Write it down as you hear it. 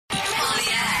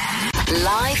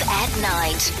Live at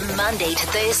night, Monday to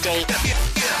Thursday.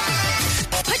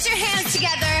 Put your hands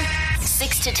together.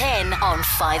 6 to 10 on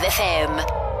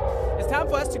 5FM. It's time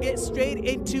for us to get straight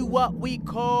into what we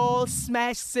call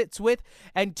Smash Sits With.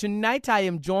 And tonight I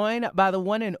am joined by the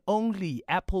one and only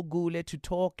Apple Gule to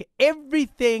talk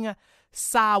everything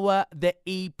Sour, the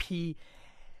EP.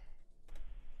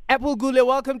 Apple Gule,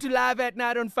 welcome to Live at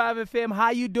Night on 5FM. How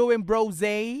you doing, brose?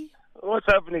 What's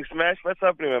happening, Smash? What's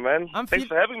happening, my man? Thanks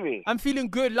for having me. I'm feeling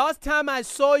good. Last time I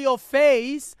saw your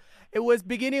face, it was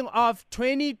beginning of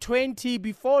 2020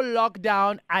 before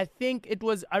lockdown. I think it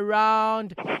was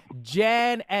around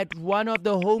Jan at one of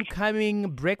the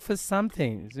homecoming breakfast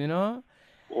somethings, you know?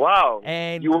 Wow.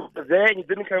 And you were there and you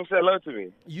didn't come say hello to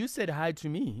me. You said hi to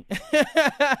me.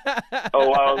 Oh,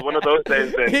 wow. One of those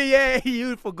days then. Yeah,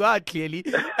 you forgot, clearly.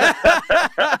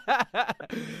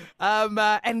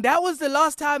 And that was the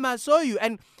last time I saw you.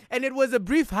 And it was a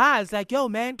brief hi. It's like, yo,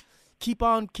 man, keep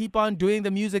on doing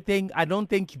the music thing. I don't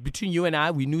think between you and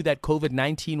I, we knew that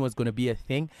COVID-19 was going to be a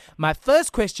thing. My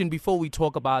first question before we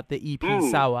talk about the EP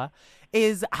Sour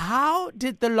is, how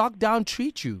did the lockdown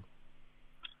treat you?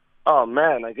 Oh,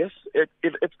 man, I guess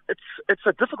it's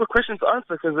a difficult question to answer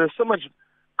because there's so much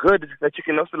good that you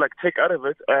can also, take out of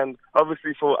it. And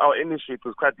obviously for our industry, it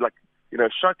was quite,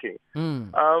 shocking.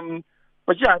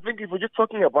 But, yeah, I think if we're just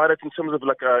talking about it in terms of,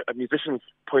 a musician's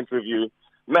point of view,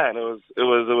 man, it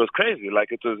was crazy. It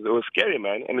was scary,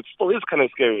 man. And it still is kind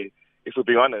of scary, if we're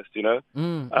being honest, you know?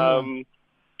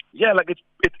 Yeah,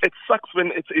 it sucks when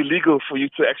it's illegal for you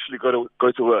to actually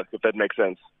go to work, if that makes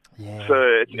sense. Yeah, so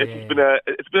it's been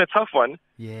a tough one,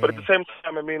 but at the same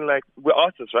time, I mean, we're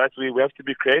artists, right? We have to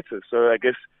be creative, so I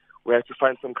guess we have to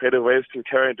find some creative ways to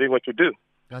carry on doing what we do.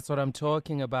 That's what I'm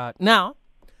talking about. Now,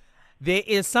 there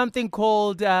is something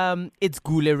called it's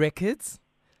Gule Records.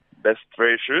 That's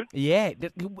very true. Yeah,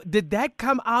 did that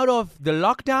come out of the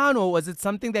lockdown, or was it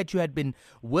something that you had been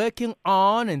working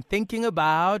on and thinking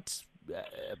about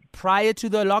prior to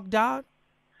the lockdown?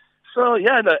 So,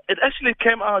 yeah, no, it actually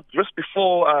came out just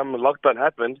before lockdown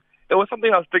happened. It was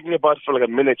something I was thinking about for a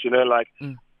minute, you know,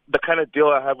 the kind of deal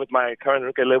I have with my current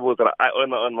record labels, that I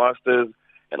own my own masters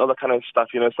and all that kind of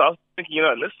stuff, you know. So I was thinking,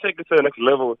 let's take it to the next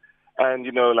level and,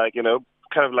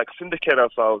 syndicate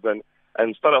ourselves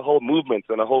and start a whole movement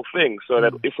and a whole thing so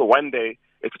that if for one day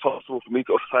it's possible for me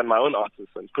to also sign my own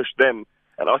artists and push them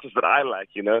and artists that I like,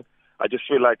 you know. I just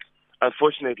feel like,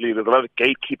 unfortunately, there's a lot of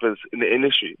gatekeepers in the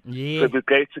industry. Yeah. So it'd be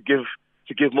great to give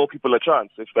more people a chance,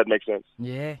 if that makes sense.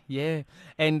 Yeah.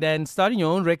 And then starting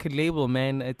your own record label,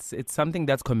 man, it's something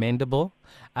that's commendable.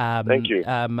 Thank you.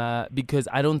 Because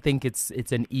I don't think it's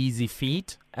an easy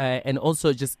feat. And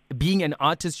also just being an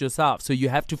artist yourself. So you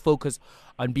have to focus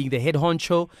on being the head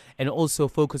honcho and also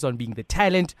focus on being the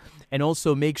talent and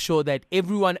also make sure that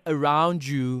everyone around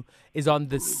you is on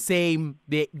the same,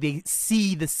 they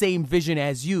see the same vision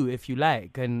as you, if you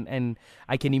like. And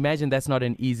I can imagine that's not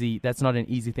an easy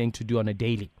thing to do on a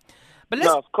daily. But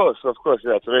no, of course,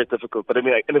 yeah, it's very difficult. But I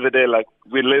mean, at the end of the day,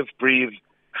 we live, breathe,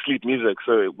 sleep music,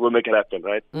 so we'll make it happen,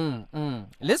 right?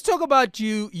 Let's talk about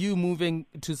you moving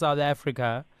to South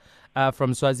Africa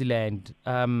from Swaziland.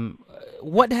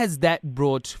 What has that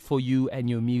brought for you and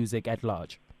your music at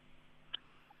large?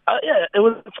 Yeah, it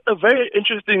was a very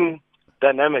interesting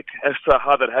dynamic as to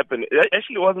how that happened. It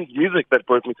actually wasn't music that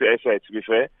brought me to SA, to be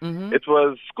fair. It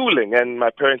was schooling and my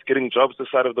parents getting jobs this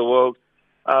side of the world.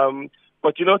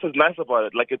 But you know what was nice about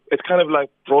it? It kind of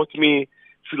brought me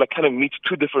to kind of meet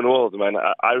two different worlds, man.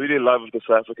 I really love the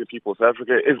South African people. South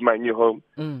Africa is my new home.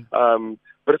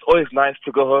 But it's always nice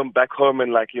to go back home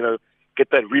and get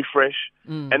that refresh.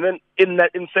 And then in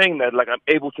saying that, I'm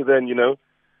able to then,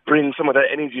 bring some of that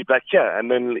energy back here.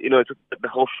 And then, it's the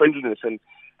whole friendliness and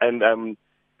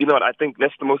I think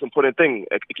that's the most important thing.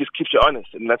 It just keeps you honest.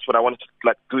 And that's what I want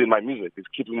to do in my music, is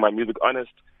keeping my music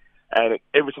honest. And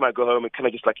every time I go home, it kind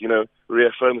of just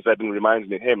reaffirms that and reminds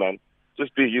me, hey man,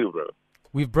 just be you, bro.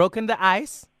 We've broken the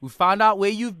ice. We found out where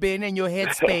you've been in your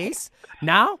headspace.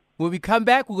 Now, when we come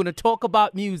back, we're going to talk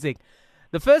about music.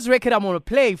 The first record I'm going to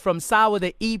play from Sour,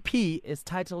 the EP, is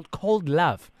titled Cold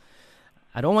Love.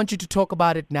 I don't want you to talk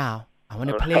about it now. I want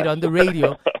to play it on the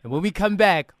radio. And when we come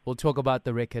back, we'll talk about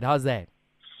the record. How's that?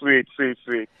 Sweet.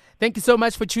 Thank you so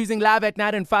much for choosing Live at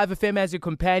Night and 5FM as your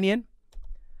companion.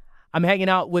 I'm hanging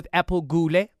out with Apple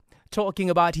Gule, talking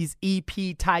about his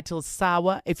EP titled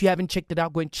Sour. If you haven't checked it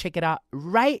out, go and check it out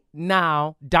right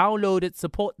now. Download it,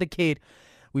 support the kid.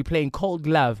 We're playing Cold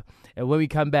Love. And when we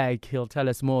come back, he'll tell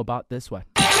us more about this one.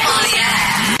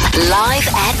 Live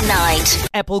at Night.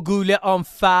 Apple Gule on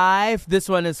 5. This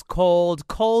one is called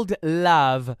Cold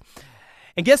Love.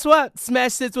 And guess what?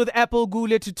 Smash sits with Apple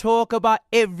Gule to talk about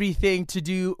everything to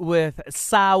do with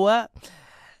Sour,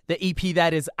 the EP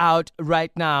that is out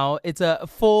right now. It's a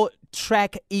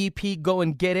 4-track EP. Go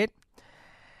and get it.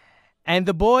 And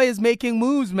the boy is making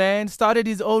moves, man. Started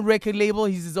his own record label.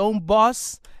 He's his own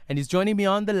boss. And he's joining me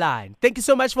on the line. Thank you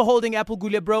so much for holding Apple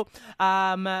Gule, bro.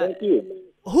 Thank you.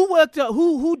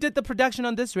 Who did the production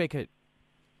on this record?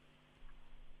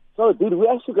 So, dude, we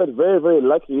actually got very, very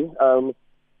lucky.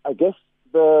 I guess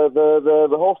the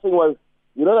whole thing was,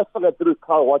 you know, that song I did with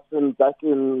Carl Watson back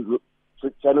in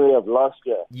January of last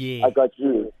year. Yeah. I Got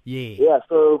You. Yeah. Yeah.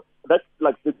 So that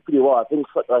did pretty well. I think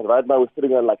right now we're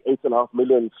sitting on 8.5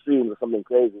 million streams or something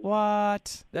crazy.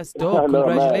 What? That's dope.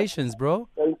 Congratulations, bro.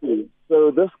 Thank you. So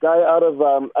this guy out of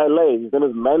LA, his name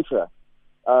is Mantra.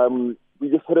 We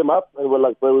just hit him up and we're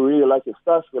like, "Bro, we really like your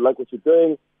stuff. We like what you're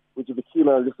doing. Would you be keen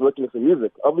on just working with some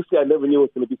music?" Obviously, I never knew it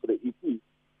was going to be for the EP.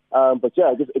 But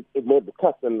yeah, it made the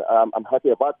cut, and I'm happy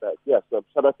about that. Yeah, so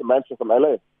shout out to Mantra from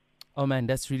LA. Oh man,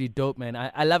 that's really dope, man.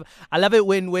 I love it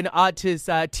when artists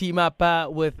team up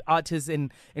with artists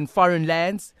in foreign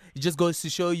lands. It just goes to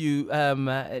show you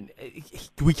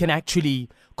we can actually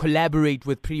collaborate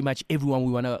with pretty much everyone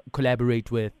we want to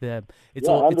collaborate with. It's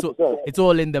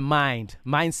all in the mind.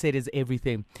 Mindset is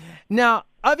everything. Now,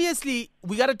 obviously,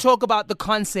 we got to talk about the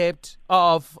concept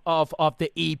of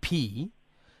the EP.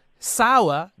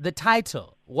 Sour, the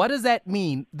title. What does that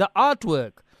mean? The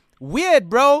artwork. Weird,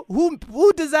 bro. Who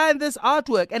designed this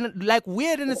artwork? And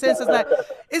weird in the sense is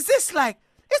is this like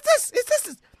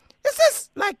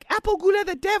Apple Gule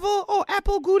the devil or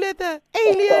Apple Gule the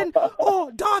alien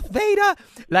or Darth Vader?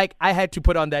 I had to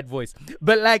put on that voice.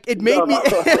 But it made me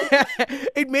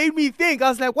it made me think. I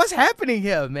was like, what's happening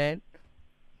here, man?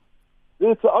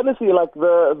 Dude, so honestly,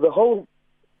 the whole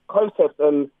concept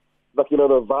and the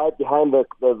vibe behind the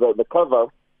cover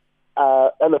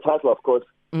and the title, of course.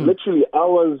 Literally, I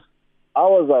was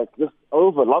just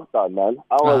over lockdown, man.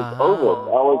 I was over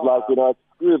it. I was like,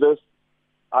 screw this.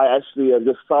 I actually am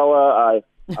just sour.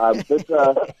 I'm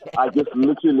bitter. I just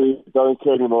literally don't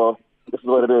care anymore. This is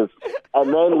what it is.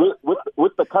 And then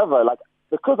with the cover,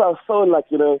 because I was so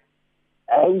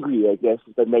angry, I guess,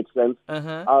 if that makes sense.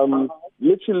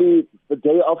 Literally the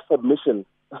day of submission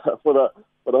for the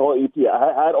whole EP,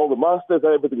 I had all the masters,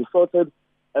 everything sorted,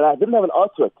 and I didn't have an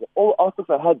artwork. All artworks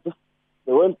I had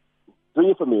they weren't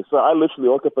doing it for me. So I literally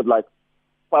woke up at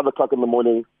 5 o'clock in the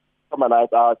morning, got my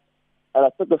night out, and I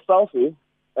took a selfie,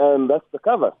 and that's the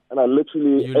cover. And I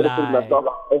literally edited myself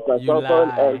off my cell phone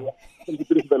and sent it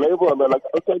to the label, and they're like,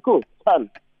 "Okay, cool, done."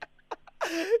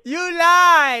 You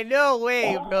lie! No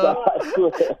way, bro.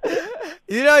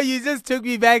 You just took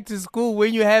me back to school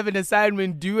when you have an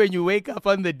assignment due and you wake up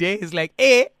on the day. It's like,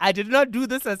 hey, I did not do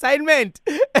this assignment.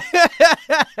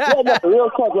 Yeah,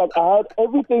 real talk. I had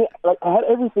everything. I had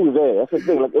everything there. That's the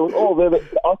thing. It was all there. The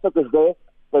artwork was there,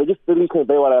 but it just didn't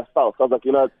convey what I felt. So I was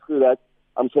like, screw that.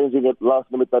 I'm changing it.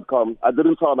 Lastminute.com. I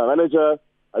didn't tell my manager.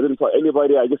 I didn't tell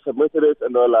anybody. I just submitted it,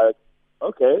 and they're like,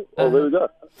 okay, well, there we go.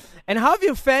 And how have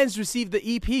your fans received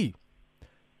the EP?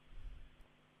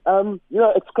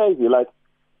 It's crazy.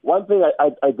 One thing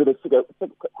I did is took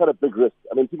quite a big risk.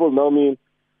 I mean, people know me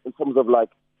in terms of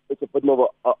it's a bit more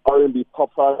of a R&B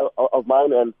pop style of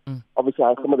mine, and obviously I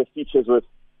have some of the features with,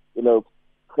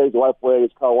 Crazy White Boys,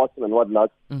 Carl Watson and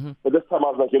whatnot. But this time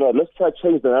I was like, let's try to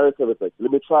change the narrative of it.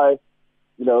 Let me try,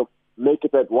 make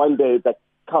it that one day that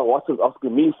Carl Watson's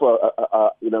asking me for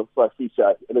a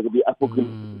feature, and it'll be Apple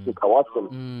featuring Carl Watson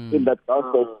in that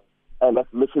concept, and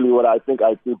that's literally what I think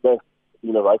I do best.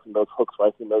 Writing those hooks,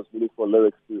 writing those meaningful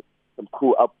lyrics to some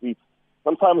cool upbeats,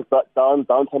 sometimes down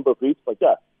tempo beats, but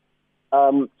yeah.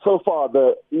 So far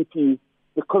the EP,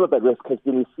 because of that risk, has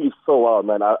been received so well,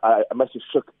 man. I'm actually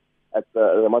shook at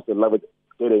the amount of love it's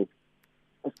getting,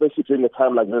 especially during a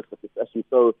time like this. It's actually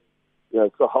so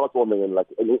heartwarming and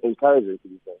encouraging to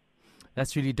be fair.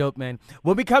 That's really dope, man.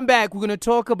 When we come back, we're going to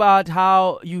talk about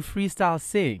how you freestyle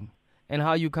sing and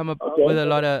how you come up with a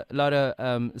lot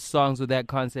of songs with that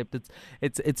concept.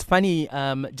 It's funny.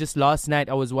 Just last night,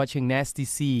 I was watching Nasty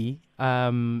C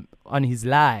on his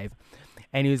live,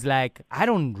 and he was like, "I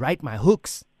don't write my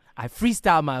hooks. I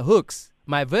freestyle my hooks.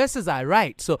 My verses I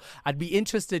write." So I'd be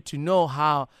interested to know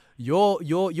how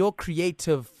your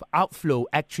creative outflow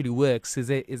actually works. Is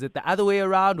it the other way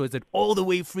around, or is it all the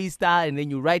way freestyle and then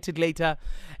you write it later?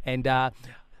 And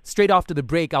straight after the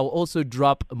break, I'll also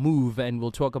drop Move, and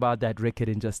we'll talk about that record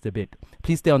in just a bit.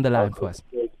 Please stay on the line for us.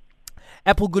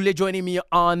 Apple Gule joining me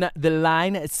on the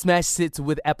line. Smash Sits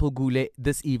with Apple Gule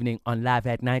this evening on Live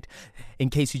at Night. In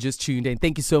case you just tuned in,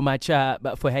 thank you so much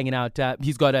for hanging out.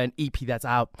 He's got an EP that's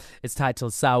out. It's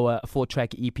titled Sour, a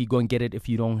 4-track EP. Go and get it if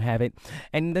you don't have it.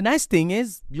 And the nice thing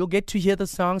is, you'll get to hear the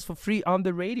songs for free on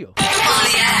the radio.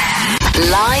 Oh, yeah.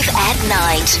 Live at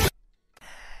Night.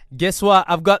 Guess what?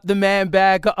 I've got the man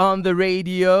back on the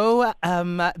radio.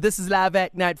 This is Live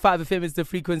at Night. 5FM is the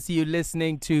frequency you're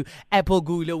listening to. Apple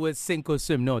Gule with Sink or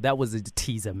Swim. No, that was a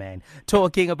teaser, man.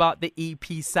 Talking about the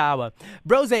EP Sour.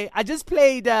 Brose, I just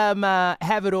played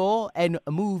Have It All and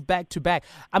Move back to back.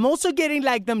 I'm also getting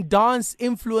like them dance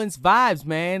influence vibes,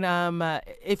 man.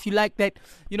 If you like that,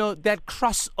 that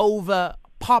crossover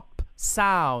pop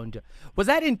sound. Was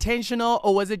that intentional,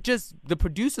 or was it just the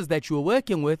producers that you were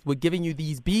working with were giving you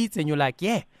these beats and you're like,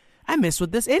 yeah, I mess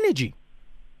with this energy?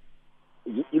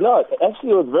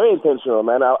 Actually it was very intentional,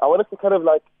 man. I wanted to kind of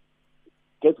like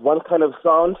get one kind of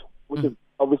sound, which is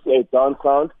obviously a dance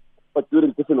sound, but do it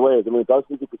in different ways. I mean, dance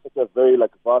music is such a very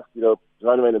like vast,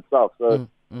 genre in itself. So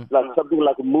like something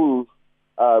like Move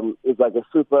is like a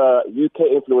super UK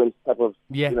influenced type of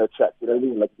track. You know what I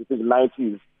mean? Like this is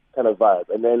 90s kind of vibe.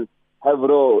 And then Have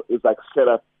It All is like straight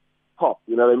up pop,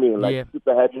 you know what I mean? Like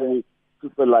super happy,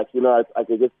 super like, I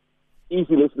could just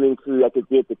easy listening to, I could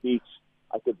be at the beach,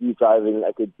 I could be driving,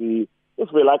 I could be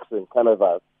just relaxing kind of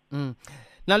vibe.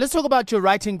 Now let's talk about your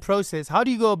writing process. How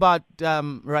do you go about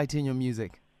writing your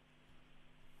music?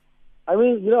 I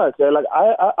mean, like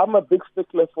I'm a big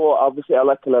stickler for, obviously I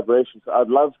like collaboration, so I'd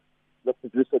love the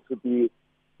producer to be,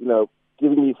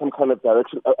 giving me some kind of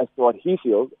direction as to what he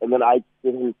feels, and then I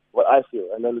give him what I feel,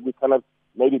 and then we kind of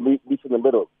maybe meet in the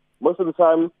middle. Most of the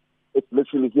time, it's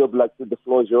literally he'll be like, the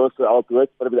floor is yours, so I'll do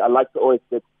it. But I like to always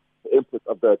get the input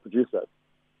of the producer.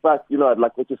 But,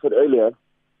 like what you said earlier,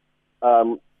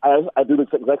 I do the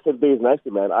exact same thing as Nasty,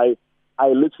 man. I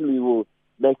literally will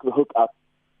make the hook up,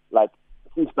 like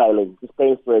freestyling, just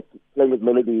playing for it, playing with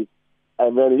melodies,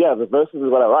 and then, the verses is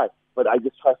what I write. But I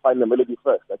just try to find the melody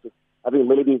first. I think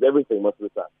melody is everything most of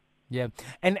the time. Yeah.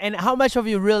 And how much of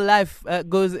your real life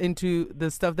goes into the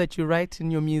stuff that you write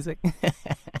in your music?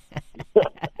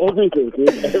 Everything, dude.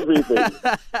 Everything.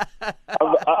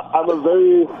 I'm a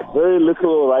very, very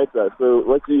literal writer. So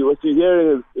what you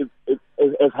hear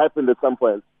has happened at some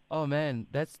point. Oh man,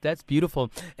 that's beautiful.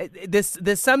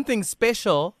 There's something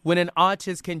special when an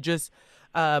artist can just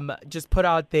put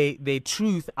out their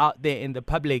truth out there in the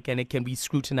public, and it can be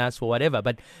scrutinized for whatever.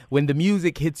 But when the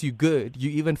music hits you good, you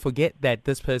even forget that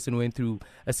this person went through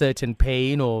a certain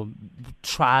pain or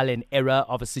trial and error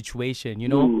of a situation. You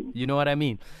know what I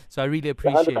mean? So I really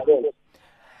appreciate it.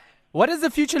 What does the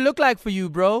future look like for you,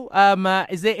 bro?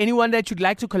 Is there anyone that you'd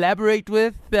like to collaborate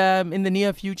with in the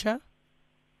near future?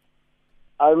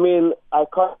 I mean, I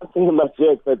can't think much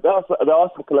yet, but there are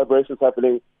some collaborations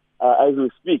happening as we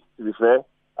speak, to be fair.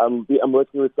 I'm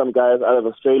working with some guys out of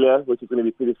Australia, which is going to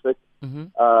be pretty sick.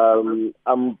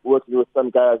 I'm working with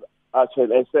some guys out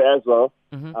here in SA as well.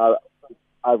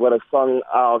 I've got a song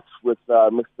out with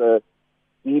Mr.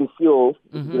 Dean Fuel,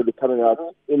 which is going to be coming out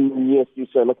in the near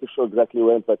future. I'm not too sure exactly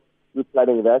when, but we're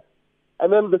planning that.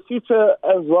 And then the future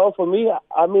as well for me,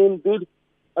 I mean, dude,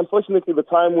 unfortunately, the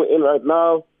time we're in right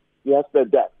now, you have to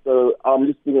adapt. So I'm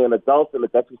just being an adult and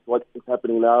adapting to what is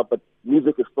happening now, but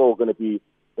music is still going to be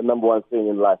the number one thing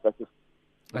in life. That's just,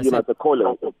 it's a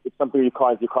calling. It's something you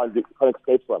can't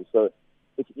escape from. So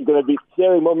if you're going to be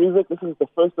hearing more music, this is the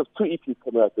first of 2 EPs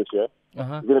coming out this year.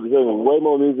 You're going to be hearing way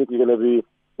more music. You're going to be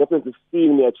definitely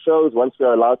seeing me at shows once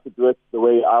we're allowed to do it the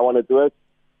way I want to do it.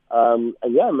 And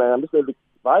yeah, man, I'm just going to be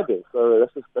vibing. So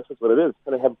that's just what it is. It's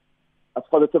going to have a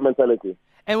positive mentality.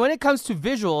 And when it comes to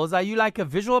visuals, are you like a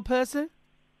visual person?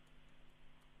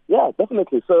 Yeah,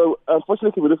 definitely. So,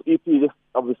 unfortunately, with this EP, just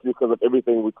obviously because of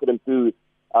everything, we couldn't do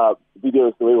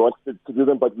videos the way we wanted to do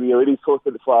them, but we already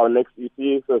sorted for our next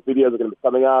EP, so videos are going to be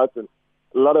coming out, and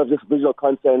a lot of just visual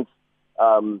content,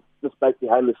 just like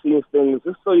behind the scenes things,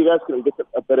 just so you guys can get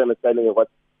a better understanding of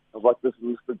what this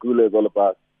Mr. Gule is all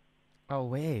about. Oh,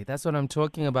 wait, that's what I'm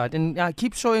talking about. And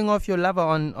keep showing off your lover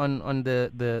on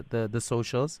the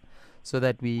socials, so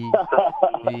that we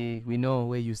know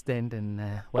where you stand and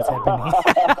what's happening.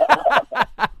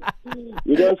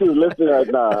 You guys who's listening right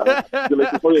now,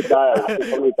 before you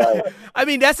die. I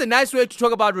mean, that's a nice way to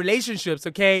talk about relationships,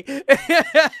 okay?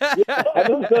 I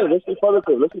mean, let's be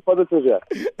positive, yeah.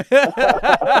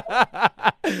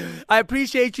 I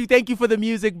appreciate you. Thank you for the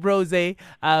music, Brose.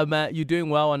 You're doing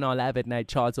well on our Live at Night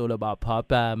charts, all about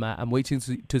pop. I'm waiting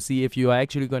to see if you are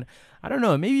actually going to, I don't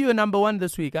know, maybe you're number one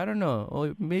this week. I don't know.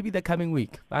 Or maybe the coming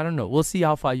week. I don't know. We'll see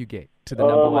how far you get. to the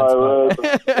number one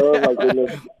spot. Oh my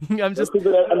goodness! I'm just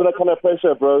under that kind of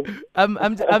pressure, bro.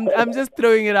 I'm just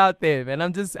throwing it out there, man.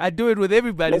 I do it with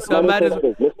everybody, so I might as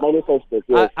well. Let's manifest it.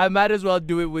 Yes. I might as well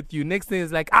do it with you. Next thing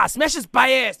is like, Smash is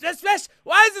biased. Smash,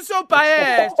 why is it so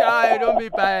biased? Don't be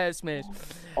biased, Smash.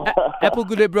 Apple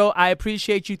Gule, bro, I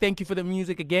appreciate you. Thank you for the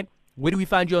music again. Where do we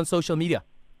find you on social media?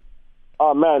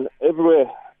 Oh man, everywhere.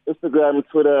 Instagram,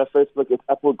 Twitter, Facebook. It's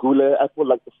Apple Gule. Apple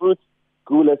like the fruit.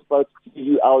 Gule spelled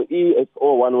Gule. It's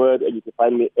all one word, and you can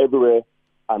find me everywhere.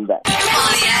 I'm there.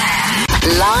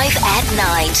 Live at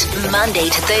night, Monday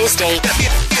to Thursday.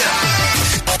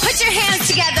 Put your hands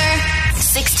together.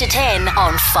 6 to 10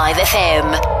 on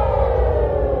 5FM.